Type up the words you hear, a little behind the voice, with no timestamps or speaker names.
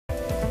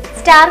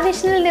Star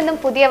വിഷനിൽ നിന്നും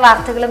പുതിയ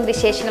വാർത്തകളും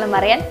വിശേഷങ്ങളും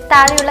അറിയാൻ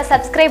താഴെയുള്ള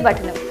സബ്സ്ക്രൈബ്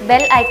ബട്ടണും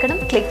ബെൽ ഐക്കണും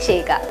ക്ലിക്ക്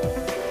ചെയ്യുക.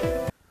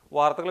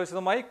 വാർത്തകൾ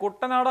വിശദമായി.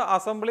 കുട്ടനാട്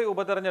അസംബ്ലി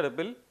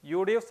ഉപതെരഞ്ഞെടുപ്പിൽ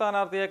UDF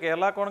സ്ഥാനാർത്ഥിയെ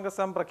കേരള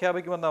കോൺഗ്രസ് എം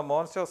പ്രഖ്യാപിക്കുമെന്ന്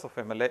മോൻസ്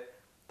ജോസഫ് MLA.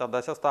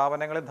 തദ്ദേശ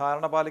സ്ഥാപനങ്ങളിൽ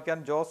ധാരണ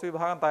പാലിക്കാൻ ജോസ്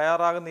വിഭാഗം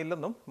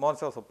തയ്യാറാകുന്നില്ലെന്നും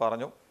മോൻസ് ജോസഫ്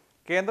പറഞ്ഞു.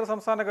 കേന്ദ്ര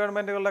സംസ്ഥാന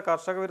ഗവൺമെന്റുകളുടെ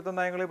കർഷക വിരുദ്ധ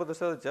നയങ്ങളിൽ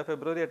പ്രതിഷേധിച്ച്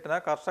ഫെബ്രുവരി 8-ന്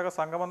കർഷക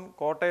സംഗമം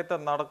കോട്ടയത്ത്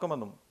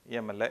നടക്കുമെന്നും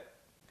MLA.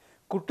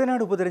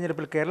 കുട്ടനാട്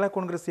ഉപതെരഞ്ഞെടുപ്പിൽ കേരള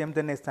കോൺഗ്രസ് എം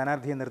തന്നെ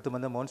സ്ഥാനാർത്ഥിയെ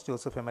നിർത്തുമെന്ന് മോൻസ്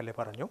ജോസഫ് MLA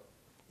പറഞ്ഞു.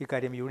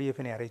 ഇക്കാര്യം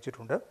UDF-നെ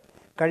അറിയിച്ചിട്ടുണ്ട്.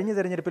 കഴിഞ്ഞ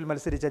തെരഞ്ഞെടുപ്പിൽ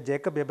മത്സരിച്ച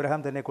ജേക്കബ്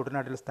എബ്രഹാം തന്നെ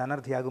കുട്ടനാട്ടിൽ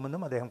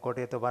സ്ഥാനാർത്ഥിയാകുമെന്നും അദ്ദേഹം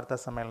കോട്ടയത്ത് വാർത്താ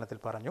സമ്മേളനത്തിൽ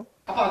പറഞ്ഞു.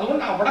 അപ്പോൾ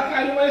അതുകൊണ്ട് അവിടെ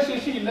കാര്യമായ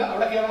ശേഷിയില്ല.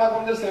 അവിടെ കേരള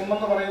കോൺഗ്രസ് എം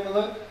എന്ന്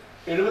പറയുന്നത്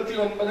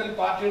 79-ൽ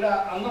പാർട്ടിയുടെ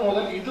അന്ന്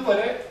മുതൽ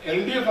ഇതുവരെ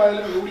LDF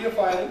ആയാലും UDF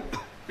ആയാലും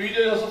PJ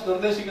ജോസഫ്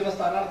നിർദ്ദേശിക്കുന്ന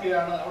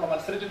സ്ഥാനാർത്ഥിയാണ് അവിടെ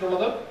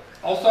മത്സരിച്ചിട്ടുള്ളത്.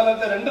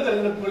 അവസാനത്തെ 2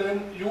 തെരഞ്ഞെടുപ്പുകളിലും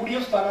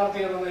UDF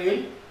സ്ഥാനാർത്ഥി എന്ന നിലയിൽ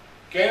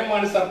KM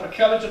Mani sir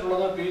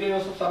പ്രഖ്യാപിച്ചിട്ടുള്ളത് PJ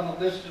Joseph sir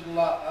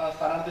നിർദ്ദേശിച്ചിട്ടുള്ള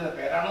സ്ഥാനാർത്ഥിയുടെ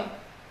പേരാണ്.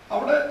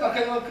 അവിടെ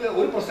തർക്കങ്ങൾക്ക്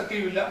ഒരു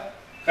പ്രസക്തിയുമില്ല.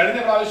 കഴിഞ്ഞ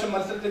പ്രാവശ്യം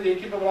മത്സരത്തിൽ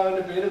ജേക്കബ്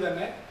എബ്രഹാമിന്റെ പേര്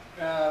തന്നെ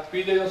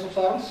PJ ജോസഫ്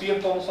സാറും CM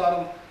തോമസ്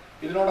സാറും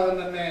ഇതിനോടകം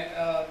തന്നെ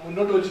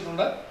മുന്നോട്ട്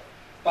വെച്ചിട്ടുണ്ട്.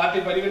 പാർട്ടി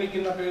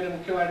പരിഗണിക്കുന്ന പേര്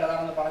മുഖ്യമായിട്ട്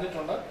അതാണെന്ന്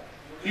പറഞ്ഞിട്ടുണ്ട്.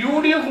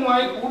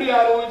 UDF-മായി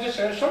കൂടിയാലോചിച്ച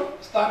ശേഷം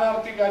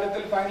സ്ഥാനാർത്ഥി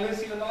കാര്യത്തിൽ ഫൈനലൈസ്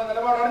ചെയ്യുന്ന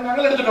നിലപാടാണ്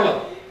ഞങ്ങൾ എടുത്തിട്ടുള്ളത്.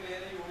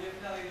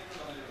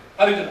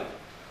 അറിയിച്ചിട്ടുണ്ട്.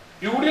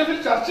 UDF-ൽ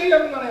ചർച്ച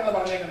ചെയ്യാമെന്നാണ് ഞങ്ങൾ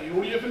പറഞ്ഞേക്കുന്നത്.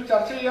 UDF-ൽ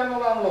ചർച്ച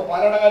ചെയ്യാമെന്നുള്ളതാണല്ലോ.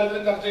 പാലയുടെ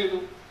കാര്യത്തിലും ചർച്ച ചെയ്തു.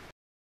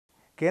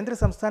 കേന്ദ്ര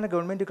സംസ്ഥാന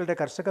ഗവൺമെന്റുകളുടെ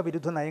കർഷക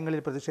വിരുദ്ധ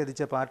നയങ്ങളിൽ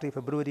പ്രതിഷേധിച്ച പാർട്ടി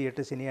ഫെബ്രുവരി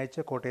 8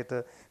 ശനിയാഴ്ച കോട്ടയത്ത്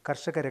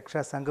കർഷക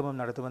രക്ഷാ സംഗമം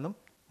നടത്തുമെന്നും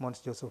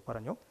മോൻസ് ജോസഫ്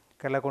പറഞ്ഞു.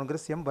 Kerala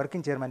Congress am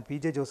working chairman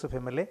PJ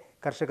Joseph MLA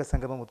കർഷക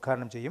സംഗമം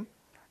ഉദ്ഘാടനം ചെയ്യും.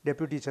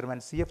 Deputy chairman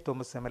CF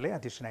Thomas MLA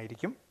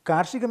അധ്യക്ഷനായിരിക്കും.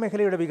 കാർഷിക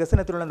മേഖലയുടെ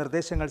വികസനത്തിലുള്ള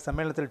നിർദ്ദേശങ്ങൾ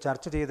സമ്മേളനത്തിൽ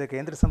ചർച്ച ചെയ്ത്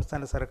കേന്ദ്ര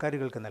സംസ്ഥാന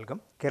സർക്കാരുകൾക്ക് നൽകും.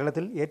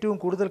 കേരളത്തിൽ ഏറ്റവും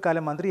കൂടുതൽ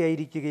കാലം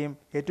മന്ത്രിയായിരിക്കുകയും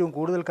ഏറ്റവും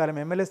കൂടുതൽ കാലം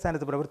MLA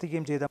സ്ഥാനത്ത്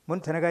പ്രവർത്തിക്കുകയും ചെയ്ത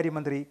മുൻ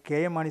ധനകാര്യമന്ത്രി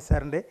KM മാണി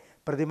സാറിന്റെ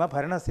പ്രതിമ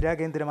ഭരണ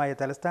സ്ഥിരാകേന്ദ്രമായ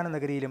തലസ്ഥാന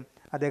നഗരിയിലും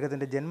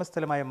അദ്ദേഹത്തിന്റെ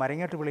ജന്മസ്ഥലമായ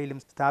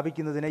മരങ്ങാട്ടുവിളയിലും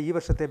സ്ഥാപിക്കുന്നതിന് ഈ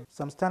വർഷത്തെ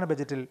സംസ്ഥാന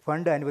ബജറ്റിൽ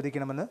ഫണ്ട്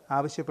അനുവദിക്കണമെന്ന്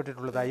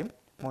ആവശ്യപ്പെട്ടിട്ടുള്ളതായും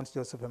മോൻസ്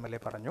ജോസഫ്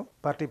MLA പറഞ്ഞു.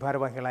 പാർട്ടി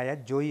ഭാരവാഹികളായ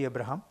ജോയി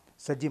എബ്രഹാം,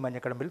 സജി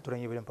മഞ്ഞക്കടമ്പിൽ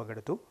തുടങ്ങിയവരും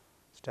പങ്കെടുത്തു.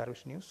 Star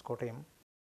vision news, Kottayam.